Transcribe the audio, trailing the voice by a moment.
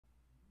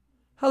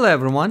Hello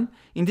everyone,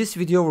 in this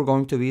video we're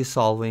going to be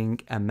solving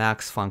a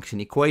max function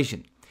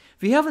equation.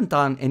 We haven't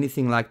done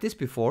anything like this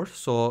before,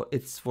 so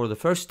it's for the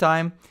first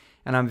time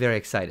and I'm very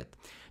excited.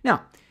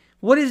 Now,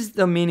 what is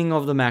the meaning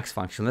of the max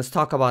function? Let's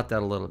talk about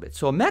that a little bit.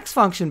 So a max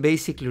function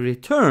basically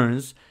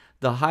returns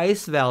the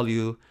highest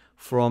value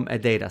from a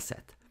data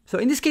set. So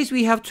in this case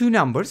we have two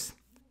numbers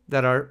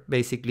that are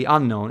basically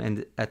unknown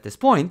and at this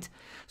point.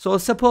 So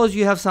suppose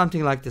you have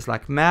something like this,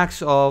 like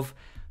max of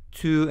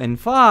 2 and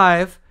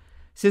 5.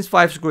 Since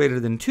 5 is greater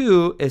than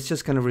 2, it's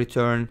just going to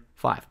return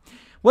 5.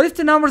 What if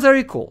the numbers are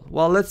equal?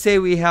 Well, let's say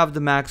we have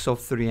the max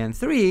of 3 and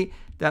 3,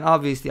 then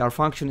obviously our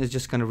function is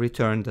just going to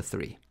return the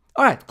 3.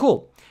 All right,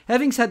 cool.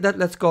 Having said that,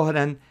 let's go ahead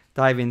and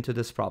dive into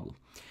this problem.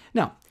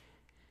 Now,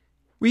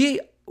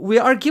 we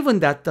are given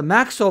that the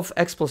max of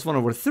x plus 1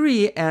 over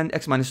 3 and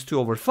x minus 2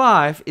 over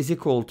 5 is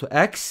equal to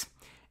x,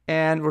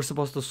 and we're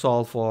supposed to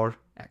solve for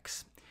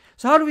x.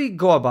 So how do we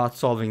go about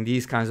solving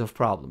these kinds of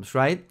problems,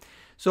 right?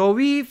 So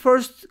we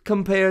first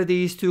compare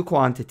these two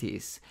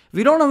quantities.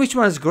 We don't know which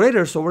one is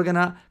greater, so we're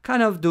gonna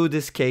kind of do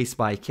this case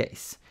by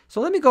case. So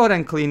let me go ahead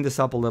and clean this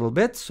up a little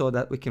bit so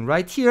that we can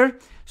write here.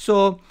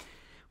 So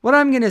what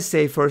I'm gonna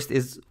say first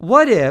is,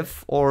 what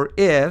if, or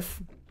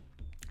if,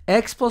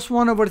 x plus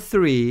 1 over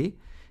 3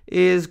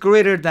 is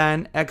greater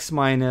than x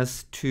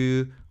minus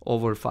 2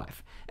 over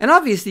 5. And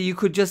obviously you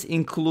could just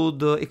include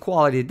the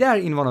equality there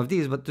in one of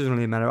these, but it doesn't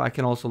really matter. I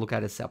can also look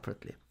at it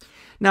separately.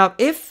 Now,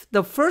 if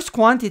the first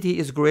quantity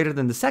is greater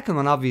than the second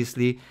one,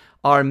 obviously,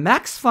 our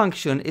max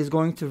function is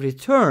going to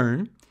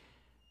return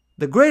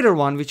the greater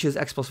one, which is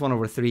x plus 1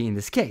 over 3 in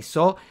this case.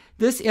 So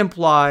this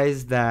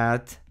implies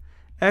that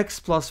x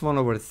plus 1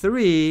 over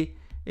 3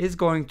 is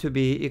going to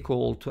be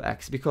equal to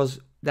x, because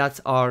that's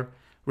our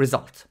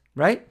result,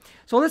 right?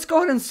 So let's go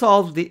ahead and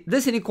solve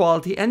this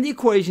inequality and the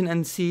equation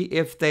and see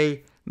if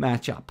they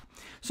match up.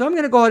 So I'm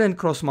going to go ahead and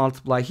cross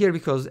multiply here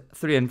because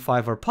 3 and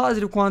 5 are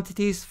positive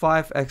quantities.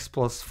 5x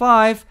plus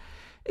 5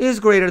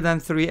 is greater than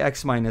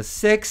 3x minus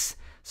 6.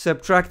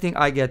 Subtracting,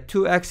 I get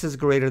 2x is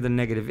greater than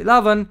negative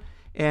 11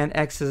 and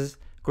x is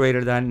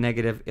greater than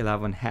negative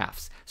 11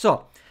 halves.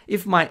 So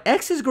if my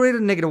x is greater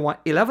than negative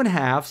 11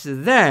 halves,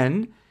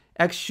 then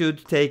x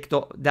should take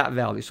that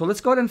value. So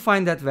let's go ahead and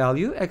find that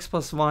value. X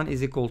plus 1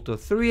 is equal to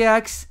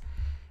 3x,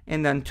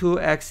 and then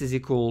 2x is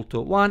equal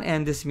to 1,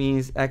 and this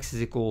means x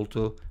is equal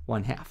to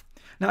 1 half.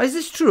 Now, is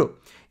this true?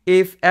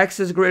 If x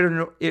is greater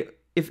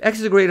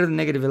than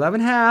negative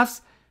 11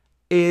 halves,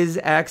 is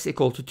x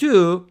equal to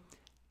 2?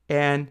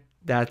 And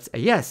that's a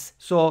yes.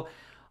 So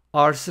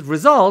our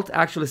result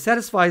actually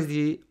satisfies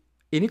the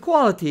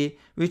inequality,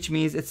 which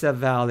means it's a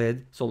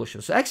valid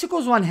solution. So x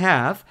equals 1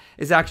 half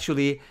is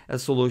actually a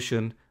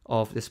solution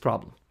of this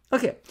problem.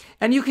 Okay,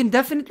 and you can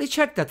definitely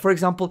check that. For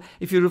example,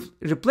 if you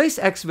replace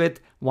x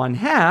with 1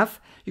 half,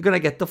 you're going to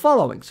get the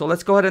following. So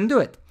let's go ahead and do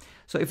it.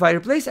 So if I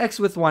replace x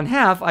with 1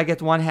 half, I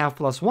get 1 half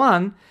plus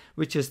 1,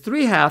 which is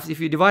 3 halves. If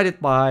you divide it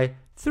by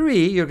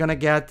 3, you're going to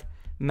get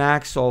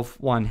max of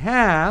 1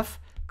 half,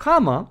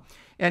 comma.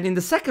 And in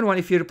the second one,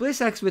 if you replace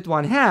x with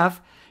 1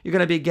 half, you're going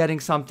to be getting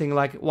something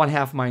like 1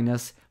 half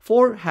minus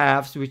 4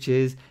 halves, which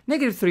is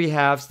negative 3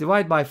 halves.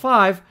 Divide by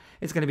 5,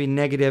 it's going to be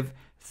negative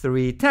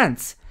 3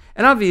 tenths.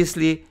 And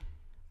obviously,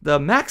 the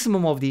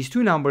maximum of these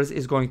two numbers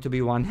is going to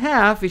be 1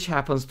 half, which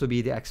happens to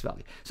be the x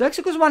value. So x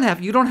equals 1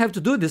 half. You don't have to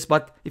do this,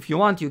 but if you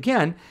want, you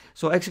can.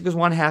 So x equals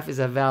 1 half is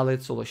a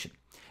valid solution.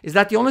 Is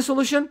that the only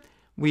solution?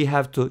 We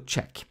have to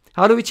check.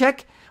 How do we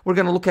check? We're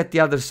going to look at the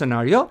other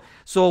scenario.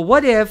 So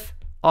what if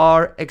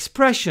our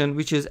expression,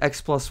 which is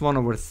x plus 1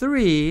 over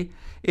 3,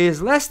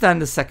 is less than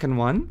the second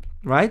one,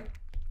 right?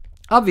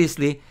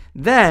 Obviously,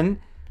 then,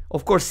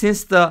 of course,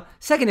 since the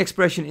second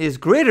expression is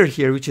greater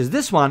here, which is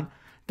this one,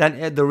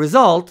 then the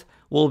result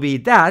will be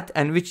that,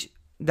 and which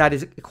that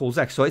is equals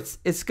x. So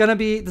it's going to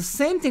be the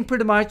same thing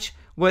pretty much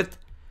with,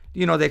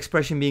 the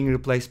expression being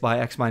replaced by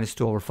x minus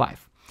 2 over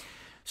 5.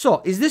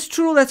 So is this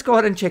true? Let's go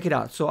ahead and check it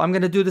out. So I'm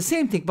going to do the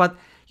same thing, but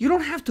you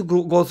don't have to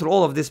go through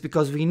all of this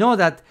because we know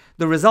that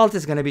the result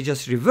is going to be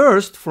just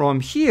reversed from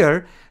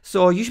here.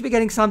 So you should be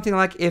getting something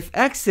like if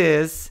x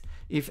is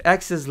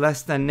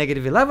less than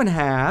negative 11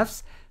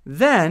 halves,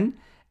 then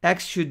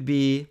x should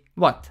be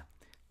what?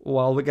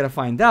 Well, we're going to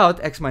find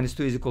out. X minus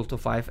 2 is equal to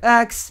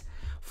 5x.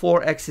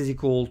 4x is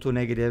equal to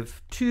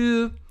negative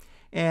 2.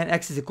 And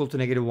x is equal to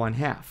negative 1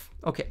 half.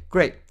 Okay,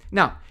 great.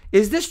 Now,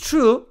 is this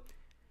true?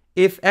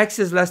 If x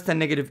is less than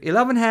negative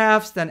 11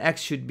 halves, then x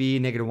should be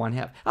negative 1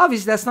 half.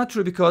 Obviously, that's not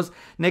true because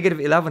negative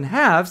 11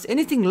 halves,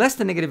 anything less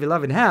than negative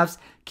 11 halves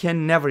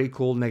can never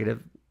equal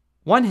negative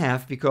 1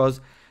 half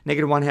because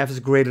negative 1 half is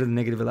greater than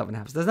negative 11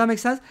 halves. Does that make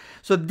sense?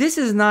 So this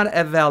is not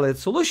a valid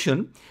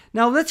solution.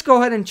 Now let's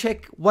go ahead and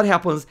check what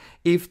happens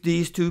if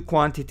these two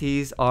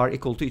quantities are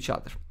equal to each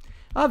other.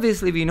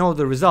 Obviously, we know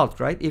the result,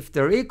 right? If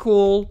they're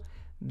equal,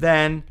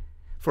 then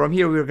from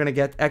here we're going to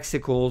get x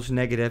equals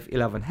negative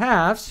 11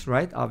 halves,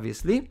 right?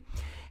 Obviously.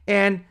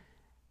 And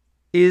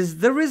is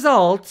the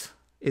result,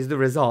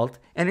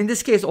 and in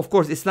this case, of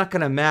course, it's not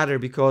going to matter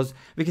because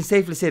we can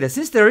safely say that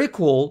since they're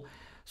equal,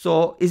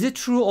 So is it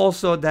true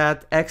also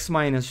that x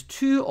minus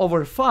 2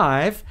 over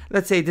 5,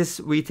 let's say this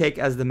we take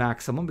as the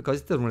maximum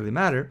because it doesn't really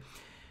matter,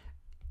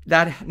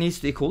 that needs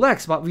to equal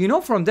x. But we know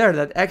from there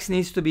that x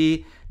needs to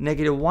be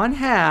negative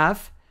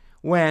 1/2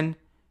 when,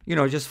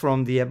 just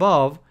from the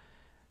above.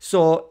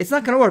 So it's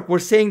not going to work. We're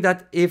saying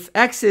that if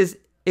x is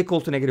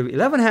equal to negative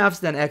 11/2,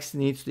 then x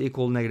needs to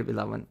equal negative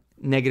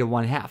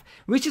 1/2,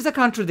 which is a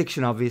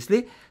contradiction,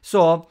 obviously.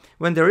 So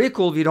when they're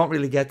equal, we don't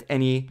really get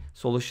any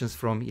solutions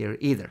from here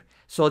either.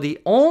 So the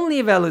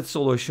only valid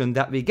solution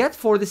that we get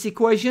for this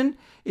equation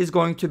is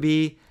going to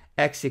be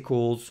x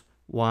equals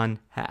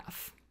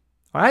 1/2.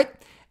 All right?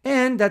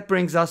 And that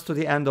brings us to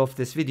the end of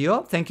this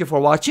video. Thank you for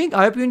watching.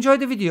 I hope you enjoyed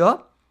the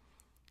video.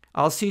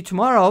 I'll see you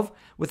tomorrow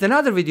with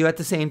another video at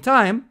the same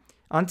time.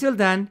 Until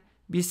then,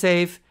 be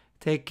safe,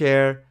 take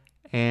care,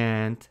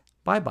 and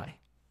bye-bye.